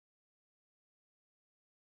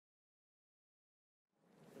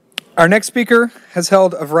Our next speaker has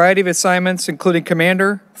held a variety of assignments, including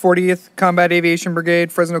Commander, 40th Combat Aviation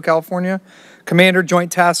Brigade, Fresno, California, Commander,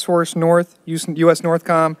 Joint Task Force North, U.S.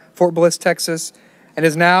 Northcom, Fort Bliss, Texas, and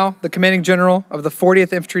is now the Commanding General of the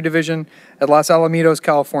 40th Infantry Division at Los Alamitos,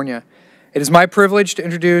 California. It is my privilege to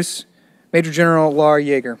introduce Major General Laura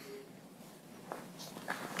Yeager.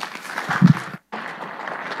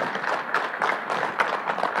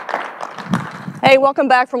 Hey, welcome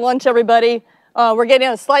back from lunch, everybody. We're getting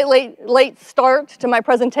a slightly late start to my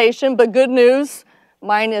presentation, but good news.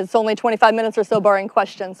 Mine is only 25 minutes or so, barring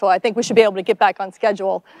questions, so I think we should be able to get back on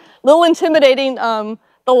schedule. A little intimidating, the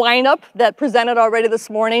lineup that presented already this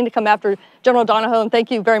morning to come after General Donahoe, and thank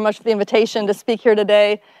you very much for the invitation to speak here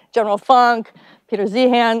today. General Funk, Peter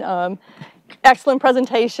Zehan, excellent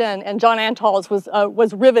presentation, and John Antall's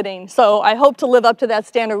was riveting, so I hope to live up to that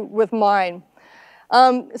standard with mine.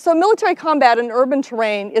 So military combat in urban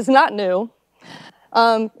terrain is not new.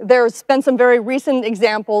 There's been some very recent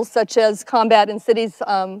examples, such as combat in cities.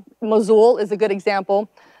 Mosul is a good example,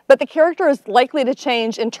 but the character is likely to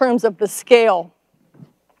change in terms of the scale.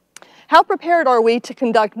 How prepared are we to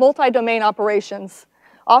conduct multi-domain operations,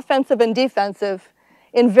 offensive and defensive,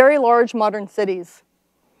 in very large modern cities?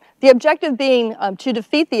 The objective being to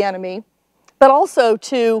defeat the enemy, but also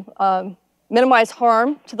to minimize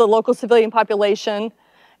harm to the local civilian population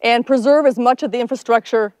and preserve as much of the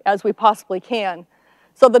infrastructure as we possibly can.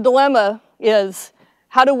 So the dilemma is,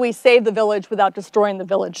 how do we save the village without destroying the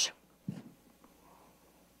village?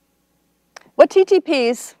 What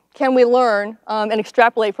TTPs can we learn and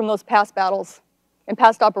extrapolate from those past battles and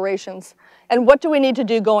past operations? And what do we need to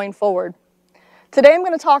do going forward? Today I'm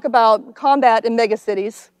going to talk about combat in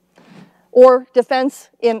megacities, or defense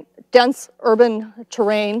in dense urban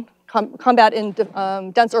terrain, combat in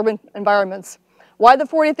dense urban environments, why the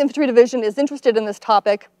 40th Infantry Division is interested in this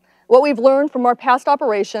topic, what we've learned from our past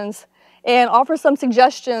operations, and offer some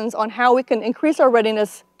suggestions on how we can increase our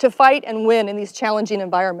readiness to fight and win in these challenging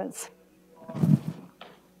environments.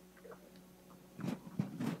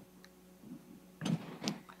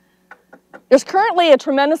 There's currently a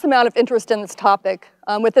tremendous amount of interest in this topic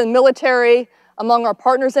within the military, among our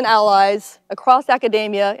partners and allies, across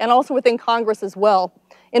academia, and also within Congress as well.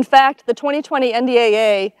 In fact, the 2020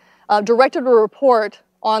 NDAA directed a report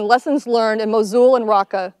on lessons learned in Mosul and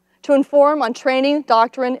Raqqa to inform on training,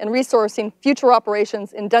 doctrine, and resourcing future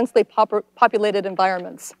operations in densely populated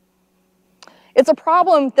environments. It's a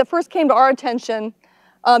problem that first came to our attention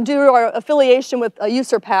due to our affiliation with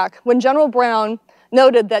USERPAC, when General Brown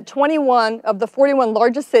noted that 21 of the 41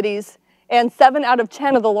 largest cities and 7 out of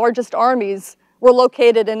 10 of the largest armies were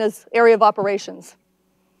located in his area of operations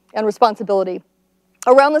and responsibility.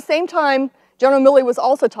 Around the same time, General Milley was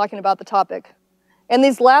also talking about the topic. In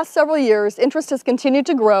these last several years, interest has continued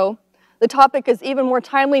to grow. The topic is even more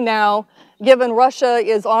timely now, given Russia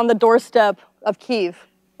is on the doorstep of Kyiv,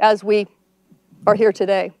 as we are here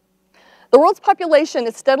today. The world's population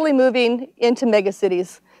is steadily moving into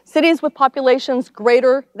megacities, cities with populations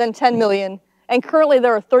greater than 10 million, and currently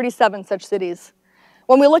there are 37 such cities.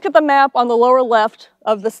 When we look at the map on the lower left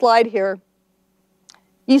of the slide here,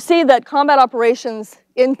 you see that combat operations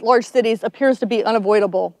in large cities appears to be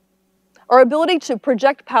unavoidable. Our ability to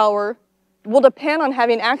project power will depend on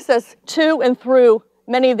having access to and through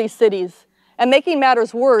many of these cities. And making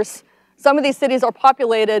matters worse, some of these cities are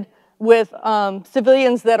populated with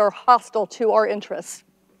civilians that are hostile to our interests.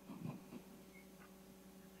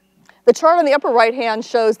 The chart on the upper right hand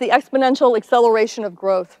shows the exponential acceleration of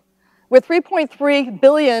growth. With 3.3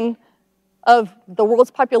 billion of the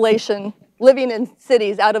world's population living in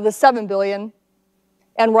cities out of the 7 billion,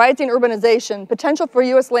 and rising urbanization, potential for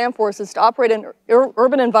U.S. land forces to operate in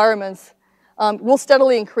urban environments will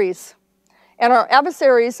steadily increase. And our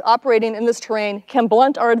adversaries operating in this terrain can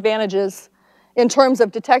blunt our advantages in terms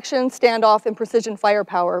of detection, standoff, and precision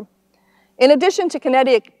firepower. In addition to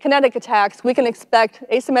kinetic attacks, we can expect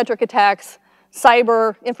asymmetric attacks,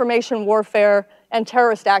 cyber, information warfare, and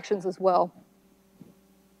terrorist actions as well.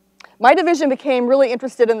 My division became really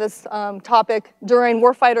interested in this topic during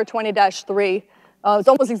Warfighter 20-3. It was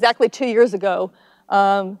almost exactly 2 years ago.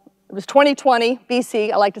 It was 2020,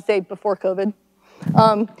 BC, I like to say before COVID.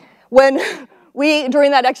 When we,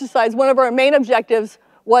 during that exercise, one of our main objectives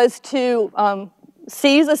was to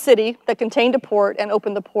seize a city that contained a port and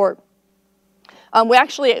open the port.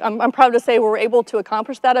 I'm proud to say we were able to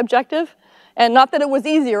accomplish that objective. And not that it was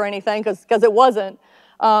easy or anything, because it wasn't.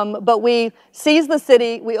 But we seized the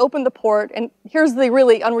city, we opened the port, and here's the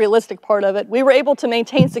really unrealistic part of it. We were able to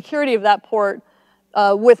maintain security of that port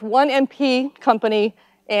with 1 MP company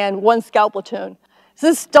and 1 scout platoon. So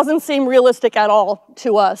this doesn't seem realistic at all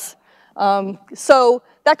to us. So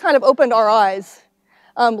that kind of opened our eyes.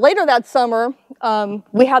 Later that summer,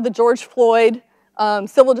 we had the George Floyd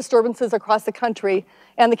civil disturbances across the country,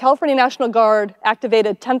 and the California National Guard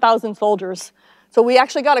activated 10,000 soldiers. So we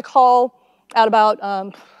actually got a call at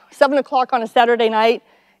about 7 o'clock on a Saturday night,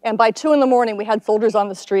 and by 2 in the morning, we had soldiers on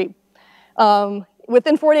the street.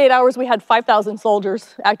 Within 48 hours, we had 5,000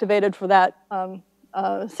 soldiers activated for that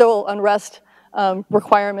civil unrest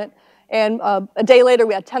requirement, and a day later,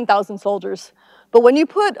 we had 10,000 soldiers. But when you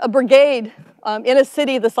put a brigade in a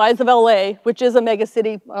city the size of LA, which is a mega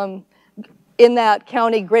city in that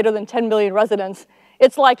county, greater than 10 million residents,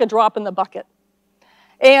 it's like a drop in the bucket.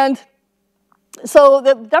 And so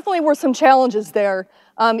there definitely were some challenges there.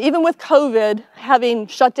 Even with COVID having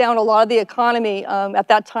shut down a lot of the economy at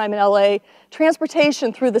that time in LA,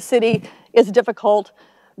 transportation through the city is difficult.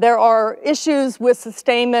 There are issues with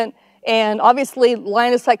sustainment, and obviously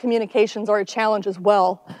line of sight communications are a challenge as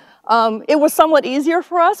well. It was somewhat easier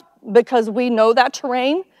for us because we know that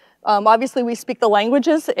terrain. Obviously we speak the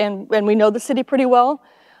languages and we know the city pretty well.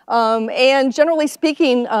 And generally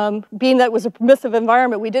speaking, being that it was a permissive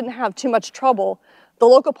environment, we didn't have too much trouble. The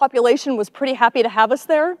local population was pretty happy to have us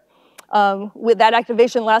there. With that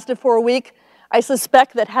activation lasted for a week. I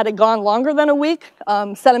suspect that had it gone longer than a week,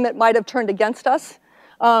 sentiment might have turned against us.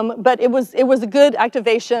 But it was a good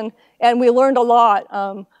activation, and we learned a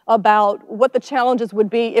lot about what the challenges would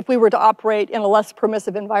be if we were to operate in a less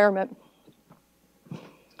permissive environment.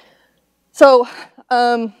 So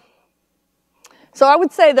I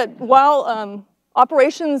would say that while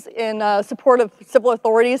operations in support of civil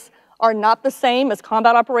authorities are not the same as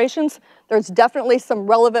combat operations, there's definitely some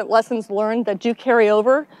relevant lessons learned that do carry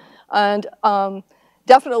over. And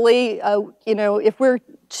definitely, you know, if we're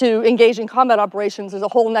to engage in combat operations, there's a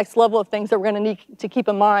whole next level of things that we're going to need to keep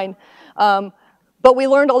in mind. But we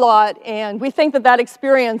learned a lot, and we think that that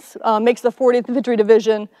experience makes the 40th Infantry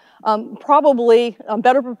Division probably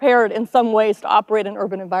better prepared in some ways to operate in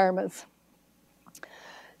urban environments.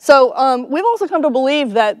 So we've also come to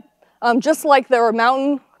believe that just like there are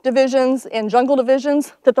mountain divisions and jungle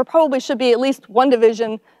divisions, that there probably should be at least one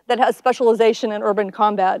division that has specialization in urban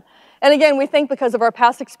combat. And again, we think because of our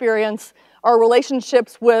past experience, our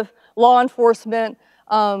relationships with law enforcement,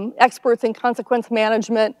 experts in consequence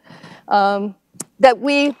management, that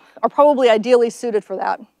we are probably ideally suited for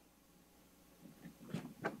that.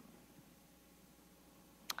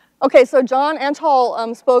 Okay, so John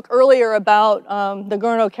Antal spoke earlier about the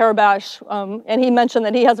Nagorno-Karabakh, and he mentioned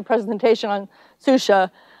that he has a presentation on Susha.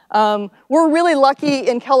 We're really lucky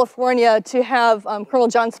in California to have Colonel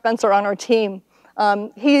John Spencer on our team.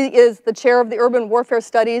 He is the chair of the Urban Warfare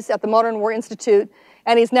Studies at the Modern War Institute,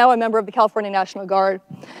 and he's now a member of the California National Guard.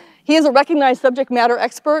 He is a recognized subject matter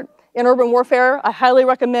expert in urban warfare. I highly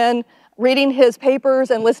recommend reading his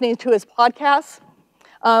papers and listening to his podcasts.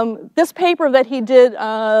 This paper that he did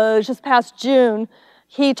just past June,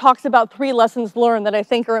 he talks about 3 lessons learned that I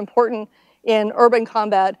think are important in urban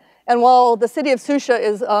combat. And while the city of Susha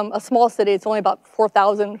is a small city, it's only about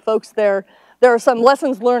 4,000 folks there, there are some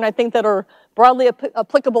lessons learned I think that are broadly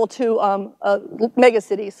applicable to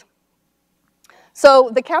megacities.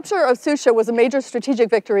 So the capture of Susha was a major strategic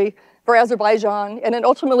victory for Azerbaijan, and it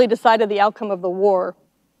ultimately decided the outcome of the war.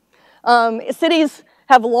 Cities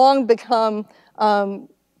have long become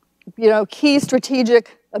you know, key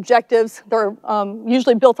strategic objectives. They're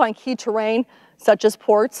usually built on key terrain, such as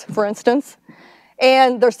ports, for instance.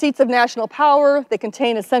 And they're seats of national power. They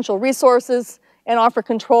contain essential resources and offer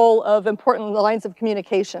control of important lines of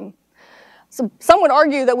communication. So some would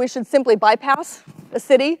argue that we should simply bypass a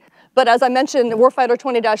city, but as I mentioned in Warfighter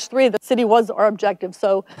 20-3, the city was our objective,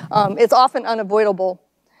 so it's often unavoidable.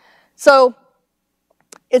 So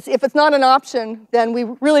if it's not an option, then we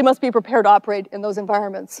really must be prepared to operate in those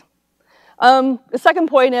environments. The second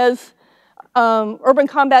point is urban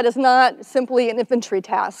combat is not simply an infantry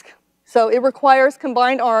task. So it requires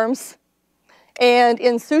combined arms, and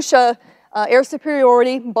in Susha, air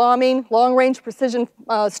superiority, bombing, long-range precision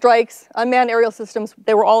strikes, unmanned aerial systems,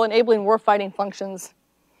 they were all enabling warfighting functions.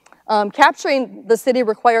 Capturing the city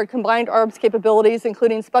required combined arms capabilities,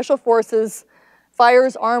 including special forces,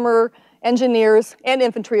 fires, armor, engineers, and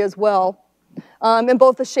infantry as well, in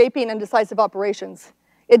both the shaping and decisive operations.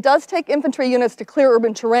 It does take infantry units to clear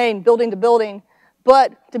urban terrain, building to building,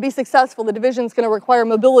 but to be successful, the division is going to require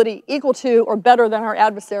mobility equal to or better than our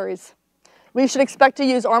adversaries. We should expect to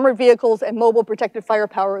use armored vehicles and mobile protected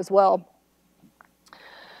firepower as well.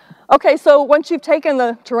 Okay, so once you've taken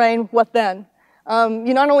the terrain, what then?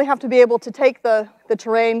 You not only have to be able to take the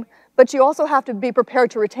terrain, but you also have to be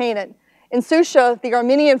prepared to retain it. In Susha, the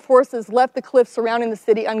Armenian forces left the cliffs surrounding the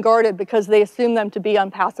city unguarded because they assumed them to be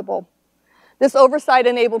unpassable. This oversight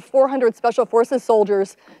enabled 400 Special Forces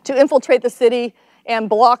soldiers to infiltrate the city and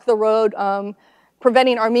block the road,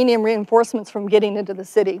 preventing Armenian reinforcements from getting into the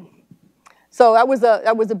city. So that was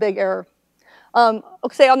a big error.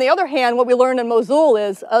 Okay, on the other hand, what we learned in Mosul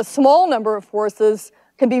is a small number of forces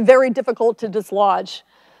can be very difficult to dislodge.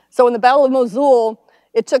 So in the Battle of Mosul,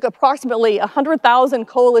 it took approximately 100,000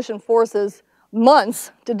 coalition forces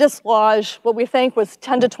months to dislodge what we think was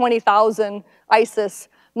 10 to 20,000 ISIS,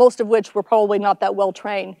 most of which were probably not that well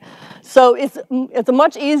trained. So it's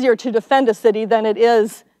much easier to defend a city than it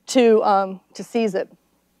is to seize it.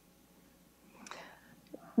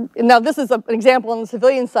 Now, this is an example on the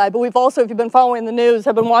civilian side, but we've also, if you've been following the news,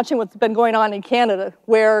 have been watching what's been going on in Canada,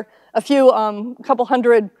 where a few, couple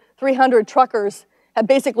hundred, 300 truckers have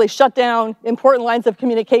basically shut down important lines of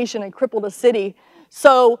communication and crippled a city.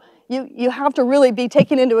 So you have to really be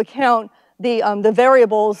taking into account the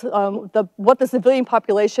variables, what the civilian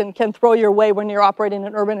population can throw your way when you're operating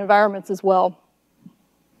in urban environments as well.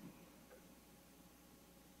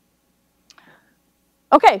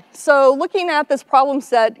 Okay, so looking at this problem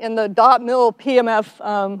set in the .mil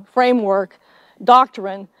PMF framework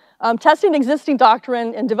doctrine, testing existing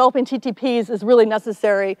doctrine and developing TTPs is really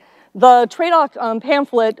necessary. The TRADOC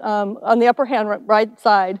pamphlet on the upper hand right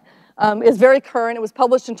side is very current. It was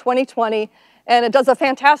published in 2020, and it does a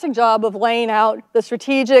fantastic job of laying out the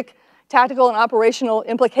strategic, tactical, and operational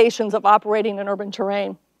implications of operating in urban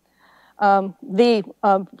terrain. The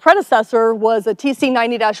predecessor was a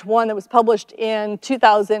TC90-1 that was published in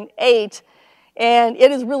 2008, and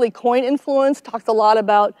it is really coin influenced, talks a lot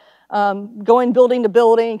about going building to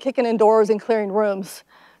building, kicking in doors, and clearing rooms.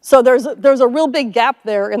 So there's a real big gap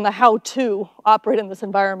there in the how to operate in this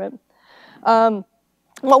environment.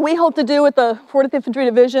 What we hope to do with the 40th Infantry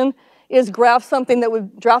Division is draft something that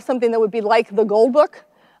would be like the Gold Book,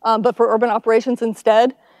 but for urban operations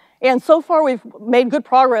instead. And so far, we've made good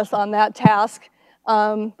progress on that task.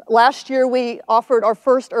 Last year, we offered our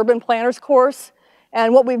first urban planners course.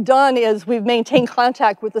 And what we've done is we've maintained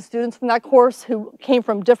contact with the students from that course who came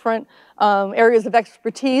from different areas of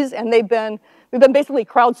expertise. And we've been basically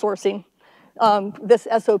crowdsourcing this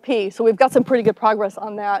SOP. So we've got some pretty good progress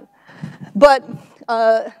on that. But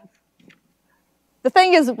the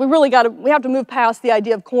thing is, we have to move past the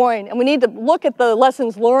idea of coin. And we need to look at the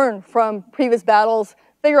lessons learned from previous battles,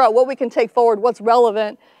 figure out what we can take forward, what's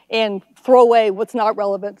relevant, and throw away what's not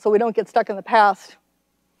relevant so we don't get stuck in the past.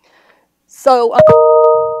 So, I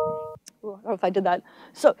don't know if I did that.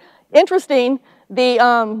 So, interesting, the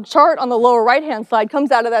chart on the lower right-hand side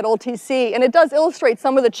comes out of that old TC, and it does illustrate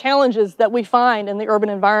some of the challenges that we find in the urban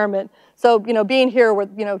environment. So, being here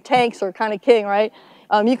with, tanks are kind of king, right?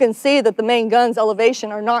 You can see that the main guns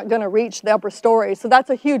elevation are not going to reach the upper story, so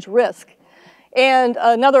that's a huge risk. And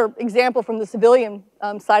another example from the civilian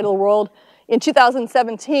side of the world, in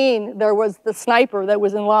 2017, there was the sniper that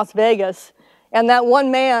was in Las Vegas, and that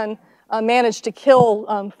one man managed to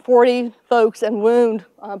kill 40 folks and wound,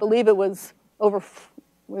 I believe it was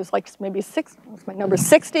like maybe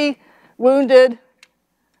 60 wounded.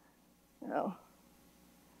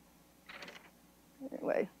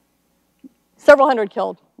 Anyway, several hundred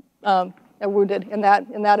killed and wounded in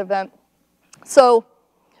that event. So,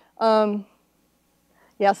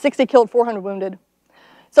 yeah, 60 killed, 400 wounded.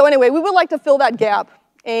 So anyway, we would like to fill that gap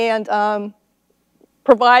and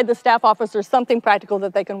provide the staff officers something practical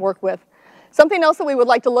that they can work with. Something else that we would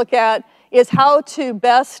like to look at is how to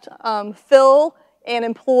best fill and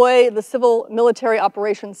employ the civil military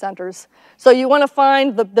operations centers. So you want to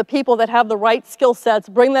find the people that have the right skill sets,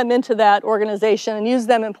 bring them into that organization, and use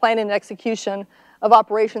them in planning and execution of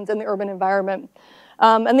operations in the urban environment.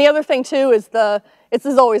 And the other thing too is this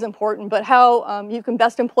is always important, but how you can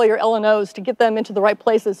best employ your LNOs to get them into the right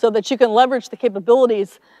places so that you can leverage the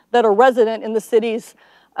capabilities that are resident in the cities,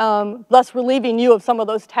 thus relieving you of some of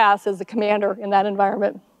those tasks as a commander in that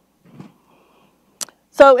environment.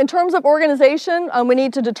 So in terms of organization, we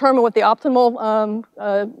need to determine what the optimal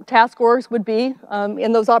task orgs would be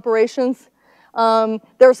in those operations.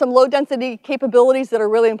 There are some low density capabilities that are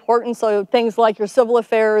really important, so things like your civil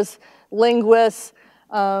affairs, linguists,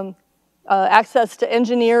 access to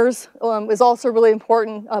engineers is also really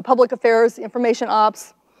important. Public affairs, information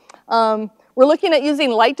ops. We're looking at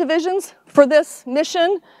using light divisions for this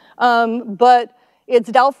mission, but it's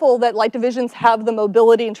doubtful that light divisions have the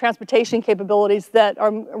mobility and transportation capabilities that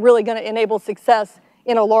are really going to enable success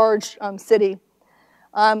in a large city.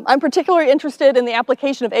 I'm particularly interested in the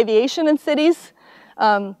application of aviation in cities.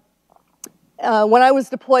 When I was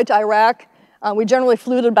deployed to Iraq, we generally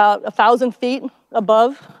flew at about 1,000 feet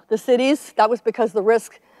above the cities. That was because the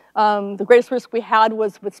risk The greatest risk we had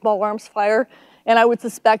was with small arms fire, and I would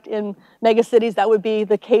suspect in megacities that would be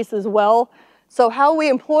the case as well. So how we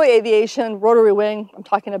employ aviation, rotary wing, I'm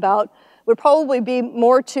talking about, would probably be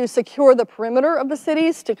more to secure the perimeter of the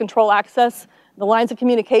cities, to control access, the lines of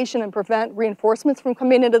communication, and prevent reinforcements from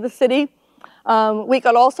coming into the city. We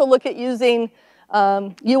could also look at using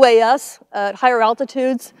UAS at higher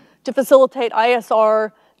altitudes to facilitate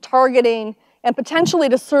ISR targeting and potentially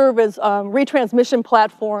to serve as retransmission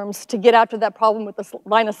platforms to get after that problem with the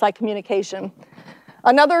line of sight communication.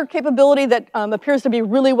 Another capability that appears to be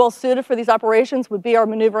really well suited for these operations would be our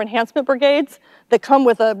maneuver enhancement brigades that come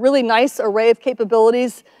with a really nice array of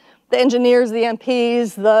capabilities. The engineers, the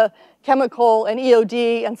MPs, the chemical and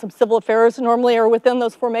EOD and some civil affairs normally are within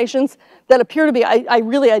those formations that appear to be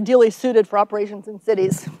really ideally suited for operations in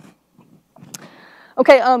cities.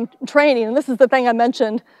 Okay, training, and this is the thing I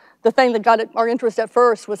mentioned. The thing that got our interest at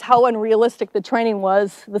first was how unrealistic the training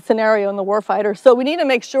was, the scenario in the warfighter. So we need to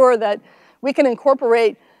make sure that we can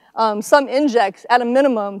incorporate some injects at a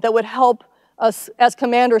minimum that would help us as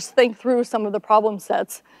commanders think through some of the problem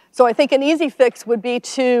sets. So I think an easy fix would be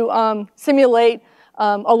to simulate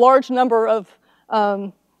a large number of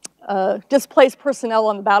displaced personnel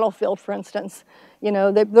on the battlefield, for instance. You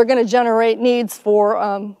know, they're going to generate needs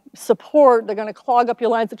for support. They're going to clog up your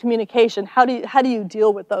lines of communication. How do you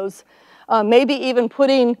deal with those? Maybe even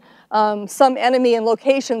putting some enemy in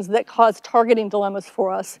locations that cause targeting dilemmas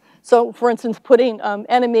for us. So, for instance, putting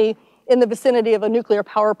enemy in the vicinity of a nuclear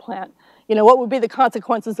power plant. You know, what would be the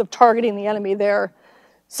consequences of targeting the enemy there?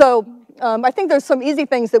 So, I think there's some easy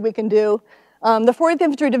things that we can do. The 40th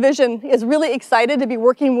Infantry Division is really excited to be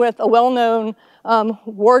working with a well-known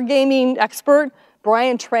wargaming expert.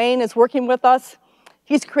 Brian Train is working with us.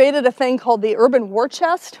 He's created a thing called the Urban War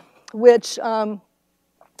Chest, which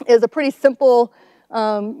is a pretty simple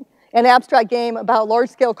and abstract game about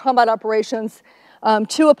large-scale combat operations.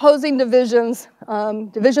 Two opposing divisions,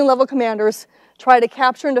 division-level commanders, try to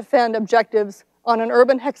capture and defend objectives on an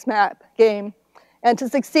urban hex map game. And to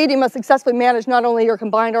succeed, you must successfully manage not only your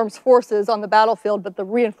combined arms forces on the battlefield, but the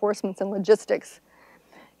reinforcements and logistics.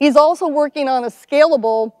 He's also working on a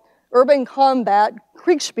scalable urban combat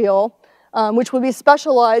Kriegspiel, which would be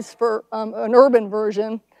specialized for an urban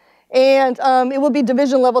version. And it will be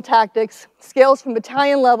division-level tactics, scales from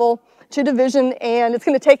battalion level to division, and it's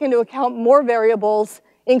going to take into account more variables,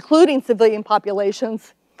 including civilian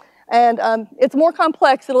populations. And it's more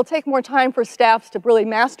complex. It'll take more time for staffs to really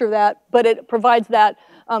master that, but it provides that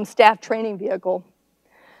staff training vehicle.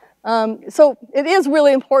 So it is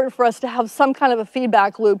really important for us to have some kind of a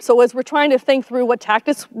feedback loop. So as we're trying to think through what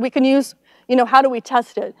tactics we can use, you know, how do we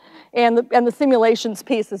test it? And the simulations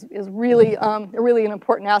piece is really, really an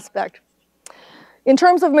important aspect. In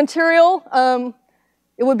terms of material,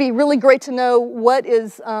 it would be really great to know what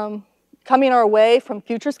is coming our way from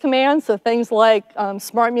Futures Command, so things like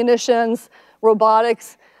smart munitions,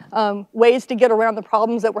 robotics, ways to get around the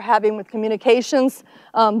problems that we're having with communications,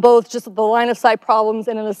 both just the line of sight problems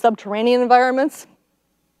and in the subterranean environments.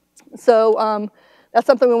 So that's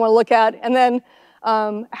something we want to look at. And then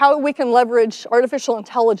how we can leverage artificial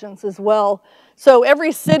intelligence as well. So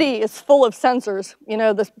every city is full of sensors. You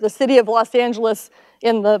know, the city of Los Angeles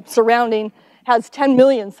in the surrounding has 10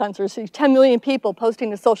 million sensors, so 10 million people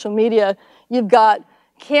posting to social media. You've got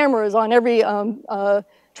cameras on every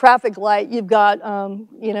traffic light. You've got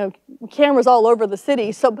you know, cameras all over the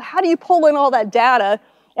city. So how do you pull in all that data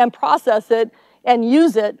and process it and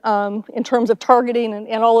use it in terms of targeting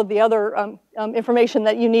and all of the other information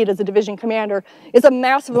that you need as a division commander? It's a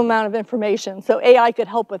massive amount of information, so AI could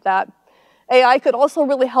help with that. AI could also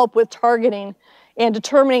really help with targeting and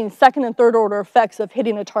determining second and third order effects of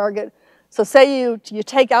hitting a target. So say you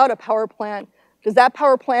take out a power plant, does that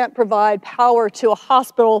power plant provide power to a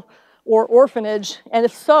hospital or orphanage? And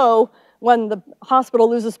if so, when the hospital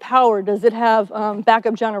loses power, does it have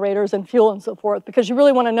backup generators and fuel and so forth? Because you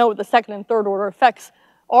really want to know what the second and third order effects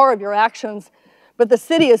are of your actions. But the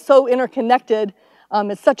city is so interconnected,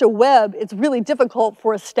 it's such a web, it's really difficult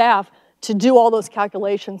for a staff to do all those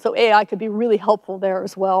calculations. So AI could be really helpful there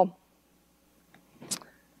as well.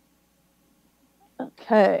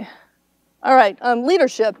 Okay. All right,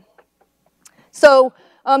 leadership. So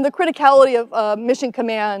the criticality of mission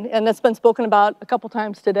command, and that's been spoken about a couple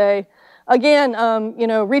times today. Again, you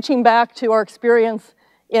know, reaching back to our experience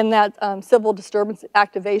in that civil disturbance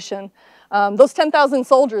activation. Those 10,000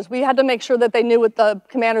 soldiers, we had to make sure that they knew what the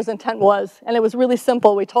commander's intent was, and it was really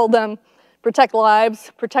simple. We told them, protect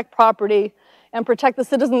lives, protect property, and protect the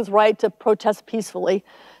citizens' right to protest peacefully.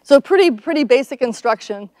 So pretty basic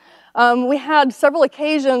instruction. We had several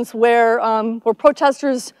occasions where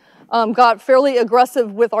protesters got fairly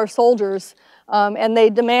aggressive with our soldiers, and they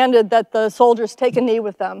demanded that the soldiers take a knee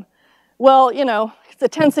with them. Well, you know, it's a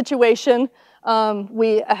tense situation.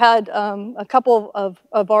 We had a couple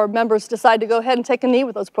of our members decide to go ahead and take a knee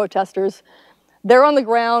with those protesters. They're on the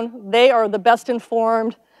ground. They are the best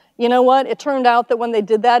informed. You know what? It turned out that when they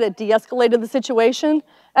did that, it de-escalated the situation.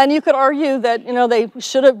 And you could argue that, you know, they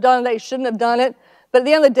should have done it, they shouldn't have done it. But at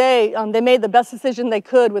the end of the day, they made the best decision they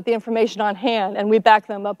could with the information on hand, and we backed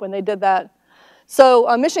them up when they did that.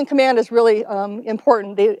 So mission command is really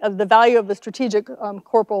important, the value of the strategic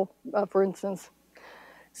corporal, for instance.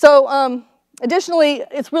 So additionally,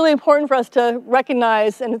 it's really important for us to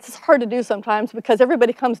recognize, and it's hard to do sometimes because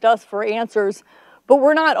everybody comes to us for answers, but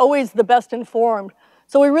we're not always the best informed.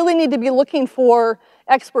 So we really need to be looking for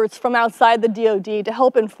experts from outside the DoD to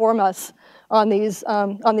help inform us on these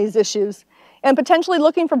issues, and potentially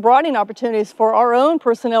looking for broadening opportunities for our own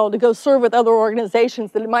personnel to go serve with other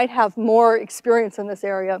organizations that might have more experience in this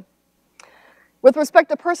area. With respect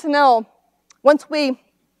to personnel, once we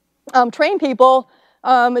train people,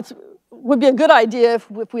 it would be a good idea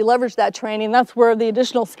if we leverage that training. That's where the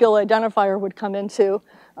additional skill identifier would come into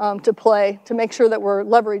to play, to make sure that we're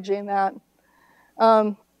leveraging that.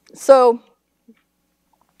 Let's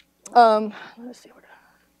see.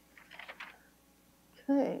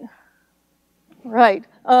 Okay. Right.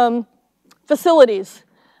 Facilities.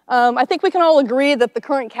 I think we can all agree that the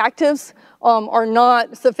current CACTIVs are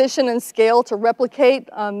not sufficient in scale to replicate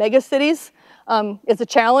megacities. It's a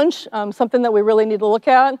challenge, something that we really need to look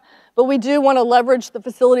at. But we do want to leverage the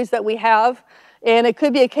facilities that we have. And it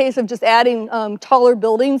could be a case of just adding taller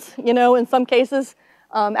buildings, you know, in some cases.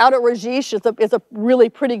 Out at Rajesh is a really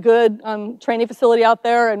pretty good training facility out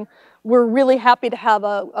there. And we're really happy to have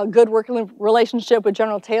a good working relationship with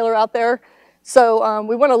General Taylor out there. So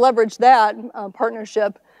we want to leverage that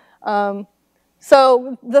partnership.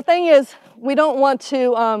 So the thing is, we don't want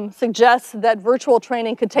to suggest that virtual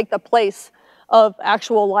training could take the place of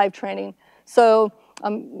actual live training. So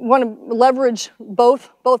we want to leverage both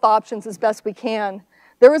options as best we can.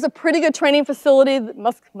 There is a pretty good training facility,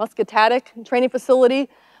 Muscatatic training facility,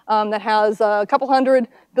 that has a couple hundred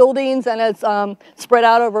buildings, and it's spread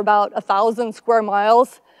out over about 1,000 square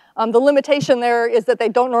miles. The limitation there is that they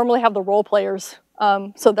don't normally have the role players,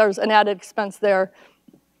 so there's an added expense there.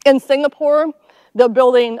 In Singapore, they're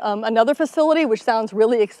building another facility, which sounds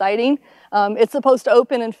really exciting. It's supposed to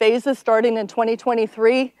open in phases starting in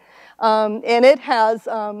 2023, and it has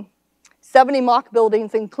 70 mock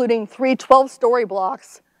buildings, including 3 12-story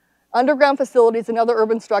blocks, underground facilities and other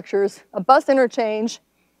urban structures, a bus interchange,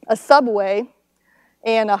 a subway,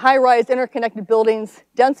 and a high-rise interconnected buildings,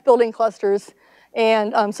 dense building clusters,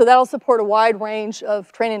 and so that'll support a wide range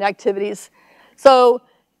of training activities. So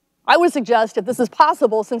I would suggest, if this is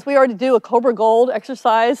possible, since we already do a Cobra Gold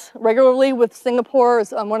exercise regularly with Singapore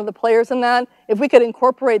as one of the players in that, if we could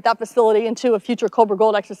incorporate that facility into a future Cobra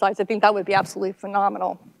Gold exercise, I think that would be absolutely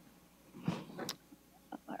phenomenal.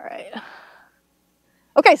 All right.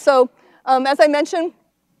 Okay, so as I mentioned,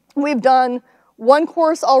 we've done one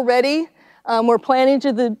course already. We're planning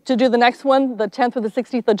to do the next one, the 10th or the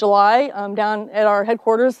 16th of July, down at our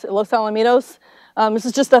headquarters at Los Alamitos. This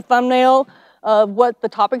is just a thumbnail of what the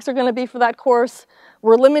topics are going to be for that course.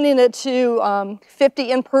 We're limiting it to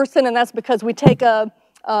 50 in person, and that's because we take a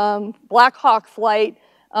Black Hawk flight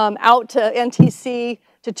out to NTC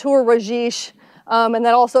to tour Rajesh, and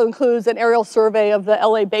that also includes an aerial survey of the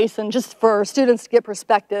LA basin just for students to get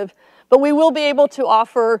perspective. But we will be able to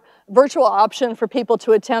offer virtual option for people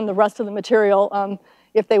to attend the rest of the material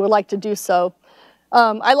if they would like to do so.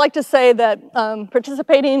 I like to say that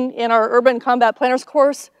participating in our Urban Combat Planners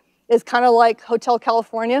course is kind of like Hotel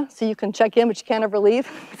California, so you can check in, but you can't ever leave.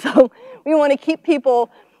 So we want to keep people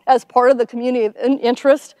as part of the community of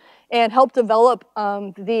interest and help develop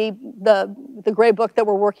the gray book that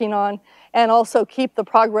we're working on, and also keep the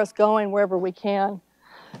progress going wherever we can.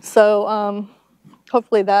 So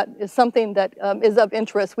hopefully that is something that is of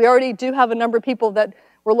interest. We already do have a number of people that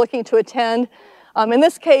we're looking to attend. In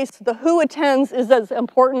this case, the who attends is as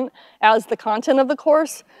important as the content of the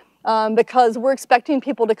course, because we're expecting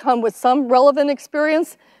people to come with some relevant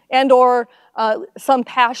experience and or some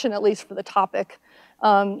passion, at least, for the topic.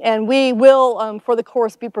 And we will, for the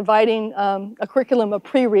course, be providing a curriculum of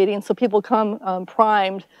pre-reading so people come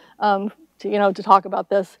primed to talk about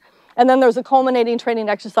this. And then there's a culminating training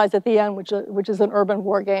exercise at the end, which is an urban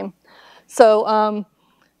war game. So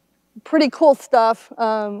pretty cool stuff.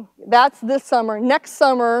 That's this summer. Next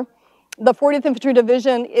summer, the 40th Infantry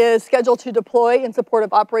Division is scheduled to deploy in support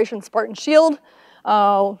of Operation Spartan Shield.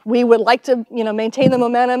 We would like to maintain the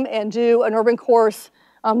momentum and do an urban course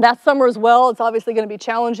That summer as well, it's obviously going to be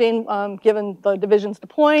challenging given the divisions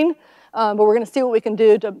deploying, but we're going to see what we can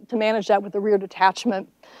do to manage that with the rear detachment.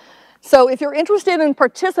 So if you're interested in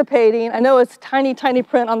participating, I know it's tiny, tiny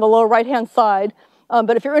print on the lower right-hand side,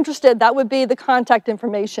 but if you're interested, that would be the contact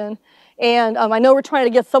information. And I know we're trying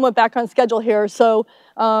to get somewhat back on schedule here, so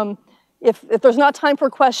if there's not time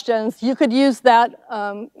for questions, you could use that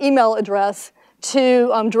email address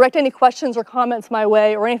to direct any questions or comments my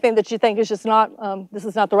way, or anything that you think is just not, this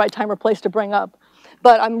is not the right time or place to bring up.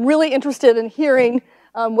 But I'm really interested in hearing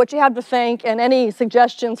what you have to think and any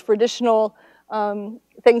suggestions for additional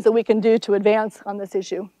things that we can do to advance on this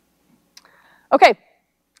issue. Okay,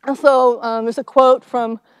 so there's a quote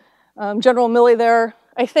from General Milley there.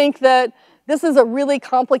 I think that this is a really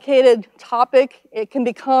complicated topic. It can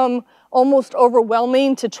become almost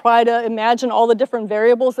overwhelming to try to imagine all the different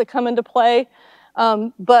variables that come into play.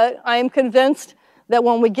 But I am convinced that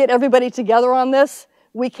when we get everybody together on this,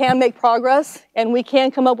 we can make progress, and we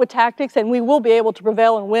can come up with tactics, and we will be able to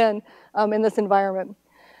prevail and win in this environment.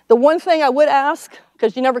 The one thing I would ask,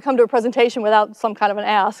 because you never come to a presentation without some kind of an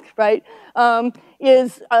ask, right,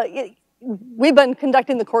 we've been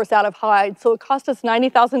conducting the course out of Hyde, so it cost us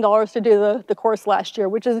 $90,000 to do the course last year,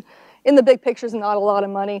 which is, in the big picture, is not a lot of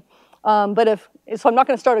money. So I'm not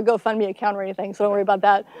going to start a GoFundMe account or anything, so don't worry about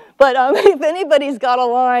that. But if anybody's got a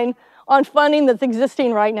line on funding that's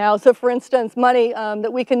existing right now, so for instance, money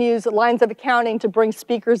that we can use lines of accounting to bring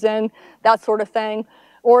speakers in, that sort of thing,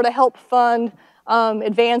 or to help fund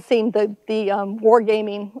advancing the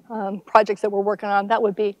wargaming projects that we're working on, that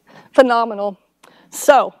would be phenomenal.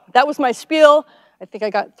 So that was my spiel. I think I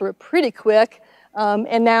got through it pretty quick.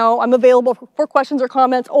 And now I'm available for questions or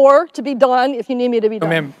comments, or to be done if you need me to be done. Oh,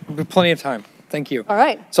 ma'am, we have plenty of time. Thank you. All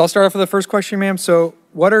right. So I'll start off with the first question, ma'am. So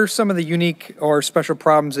what are some of the unique or special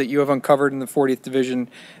problems that you have uncovered in the 40th Division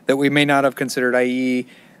that we may not have considered, i.e.,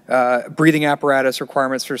 breathing apparatus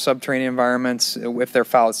requirements for subterranean environments, if they're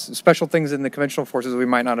foul, special things in the conventional forces we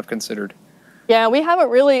might not have considered? Yeah, we haven't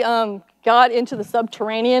really got into the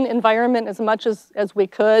subterranean environment as much as we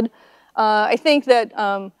could. I think that,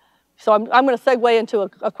 so I'm going to segue into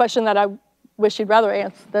a question that I wish you'd rather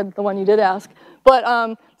answer than the one you did ask.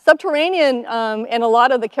 But subterranean and a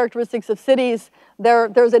lot of the characteristics of cities,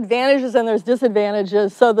 there's advantages and there's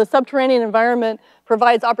disadvantages. So the subterranean environment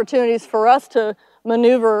provides opportunities for us to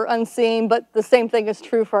maneuver unseen, but the same thing is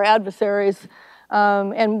true for our adversaries.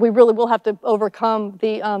 And we really will have to overcome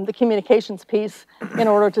the communications piece in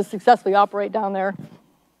order to successfully operate down there.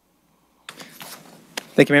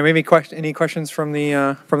 Thank you, ma'am. Any questions from the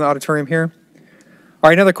auditorium here? All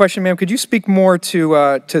right, another question, ma'am. Could you speak more to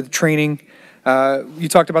the training? You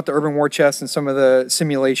talked about the urban war chest and some of the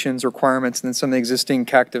simulations requirements, and then some of the existing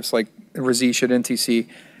tactics like Resist at NTC.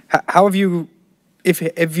 How have you,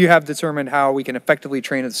 if you have determined how we can effectively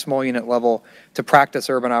train at the small unit level to practice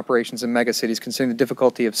urban operations in megacities, considering the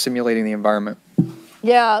difficulty of simulating the environment?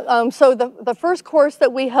 Yeah, so the first course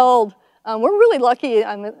that we held, we're really lucky.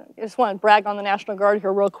 I just want to brag on the National Guard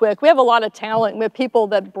here real quick. We have a lot of talent. We have people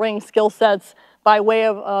that bring skill sets by way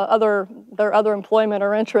of their other employment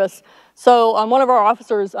or interests. So one of our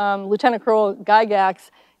officers, Lieutenant Colonel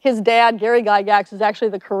Gygax, his dad, Gary Gygax, is actually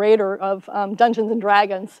the curator of Dungeons and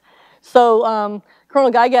Dragons. So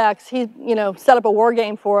Colonel Gygax, he set up a war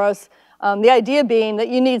game for us. The idea being that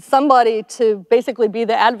you need somebody to basically be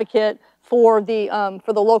the advocate for the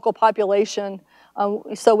local population.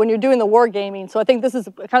 So when you're doing the war gaming, so I think this is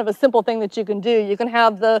kind of a simple thing that you can do. You can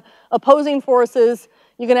have the opposing forces,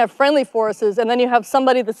 you can have friendly forces, and then you have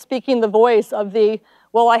somebody that's speaking the voice of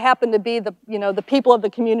well, I happen to be the people of the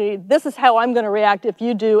community. This is how I'm going to react if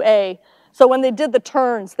you do A. So when they did the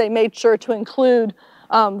turns, they made sure to include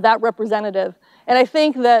that representative. And I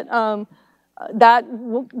think that that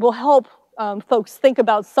will help folks think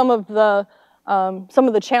about some of the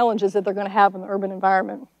challenges that they're going to have in the urban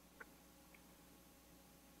environment.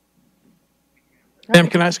 Ma'am,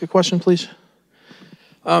 can I ask a question, please?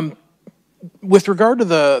 With regard to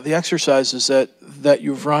the exercises that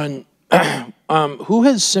you've run, who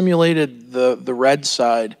has simulated the red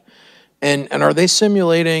side, and are they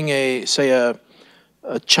simulating say a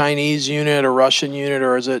Chinese unit, a Russian unit,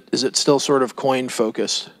 or is it still sort of coin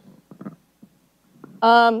focused?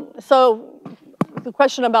 So the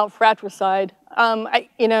question about fratricide,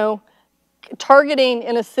 targeting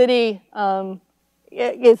in a city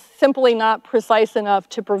is simply not precise enough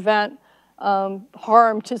to prevent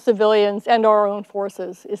harm to civilians and our own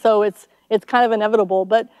forces. So it's kind of inevitable.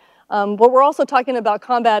 But we're also talking about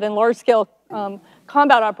combat and large-scale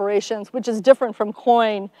combat operations, which is different from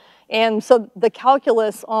coin. And so the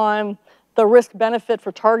calculus on the risk-benefit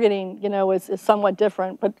for targeting, is somewhat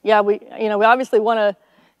different. But yeah, we obviously want to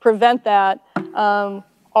prevent that,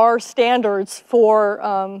 our standards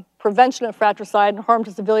for prevention of fratricide and harm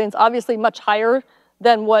to civilians obviously much higher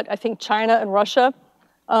than what I think China and Russia,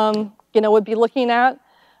 would be looking at.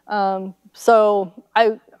 So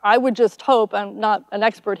I would just hope, I'm not an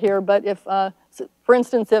expert here, but if, for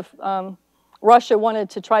instance, if Russia wanted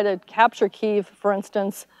to try to capture Kyiv, for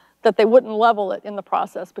instance, that they wouldn't level it in the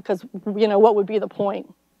process, because, what would be the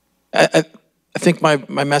point? I think my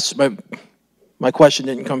question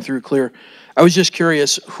didn't come through clear. I was just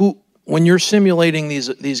curious, when you're simulating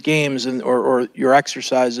these games or your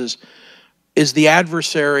exercises, is the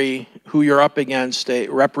adversary who you're up against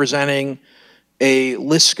representing a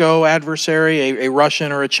LISCO adversary, a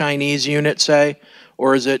Russian or a Chinese unit, say,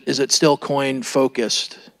 or is it still coin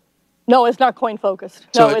focused? No, it's not coin focused.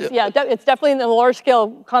 No, it's definitely in the large scale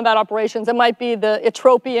combat operations. It might be the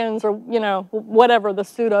Etropians or whatever, the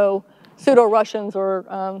pseudo Russians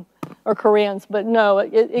or Koreans, but no,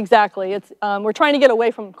 exactly. It's we're trying to get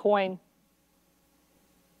away from coin.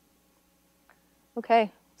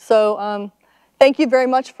 Okay, so thank you very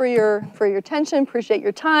much for your attention. Appreciate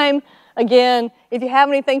your time. Again, if you have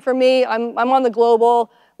anything for me, I'm on the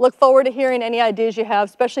global. Look forward to hearing any ideas you have,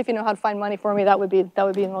 especially if you know how to find money for me. That would be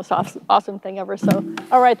the most awesome thing ever. So,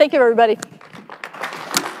 all right, thank you, everybody.